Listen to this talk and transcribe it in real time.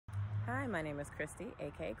Hi, my name is Christy,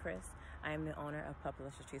 aka Chris. I am the owner of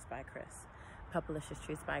Puppalicious Treats by Chris. Puppalicious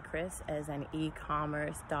Treats by Chris is an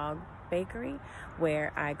e-commerce dog bakery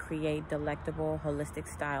where I create delectable, holistic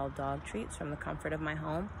style dog treats from the comfort of my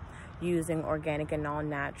home using organic and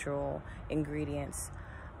all-natural ingredients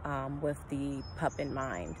with the pup in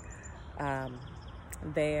mind.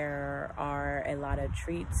 There are a lot of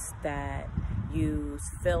treats that use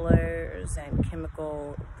fillers and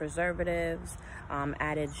chemical preservatives,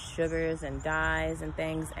 added sugars and dyes and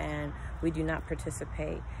things, and we do not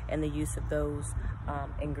participate in the use of those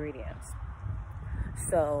ingredients.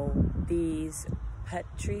 So these pet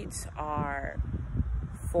treats are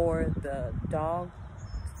for the dog.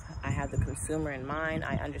 I have the consumer in mind.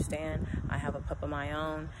 I understand. I have a pup of my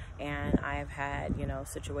own, and I've had,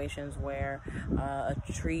 situations where a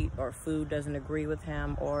treat or food doesn't agree with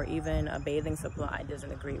him, or even a bathing supply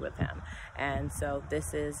doesn't agree with him. And so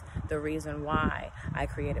this is the reason why I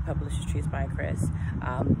created Puppalicious Treats by Chris.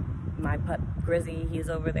 My pup Grizzy, he's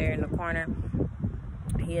over there in the corner.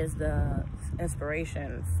 He is the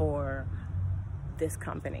inspiration for this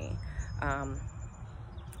company.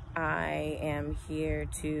 I am here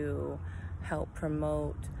to help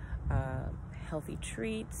promote healthy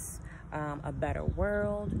treats, a better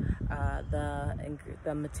world.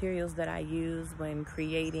 The materials that I use when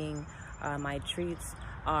creating my treats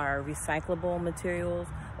are recyclable materials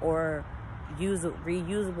or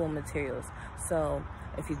reusable materials. So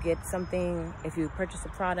if you get something, if you purchase a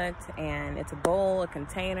product and it's a bowl, a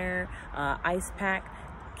container, ice pack,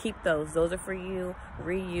 keep those. Those are for you.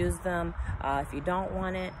 Reuse them. If you don't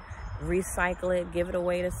want it, recycle it, give it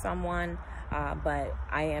away to someone. But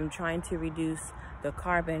I am trying to reduce the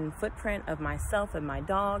carbon footprint of myself and my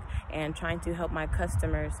dog, and trying to help my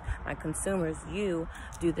customers, my consumers, you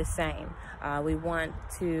do the same. We want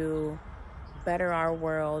to better our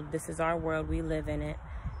world. This is our world. We live in it,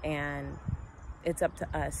 and it's up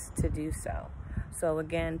to us to do so. So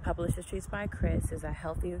again, Puppalicious Treats by Chris is a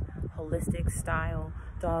healthy, holistic style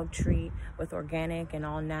dog treat with organic and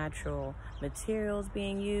all natural materials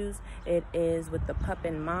being used. It is with the pup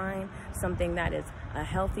in mind, something that is a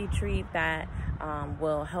healthy treat that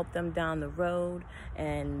will help them down the road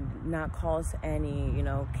and not cause any,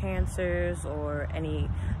 cancers or any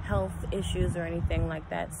health issues or anything like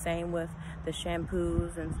that. Same with the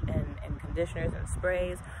shampoos and conditioners and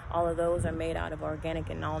sprays. All of those are made out of organic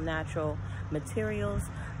and all natural materials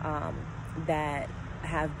that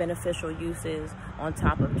have beneficial uses on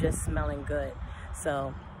top of just smelling good.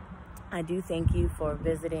 So I do thank you for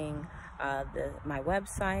visiting my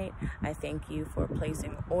website. I thank you for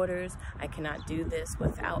placing orders. I cannot do this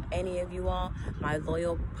without any of you all, my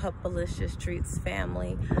loyal Puppalicious Treats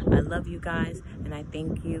family. I love you guys, and I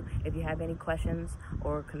thank you. If you have any questions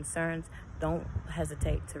or concerns, don't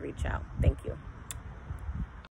hesitate to reach out. Thank you.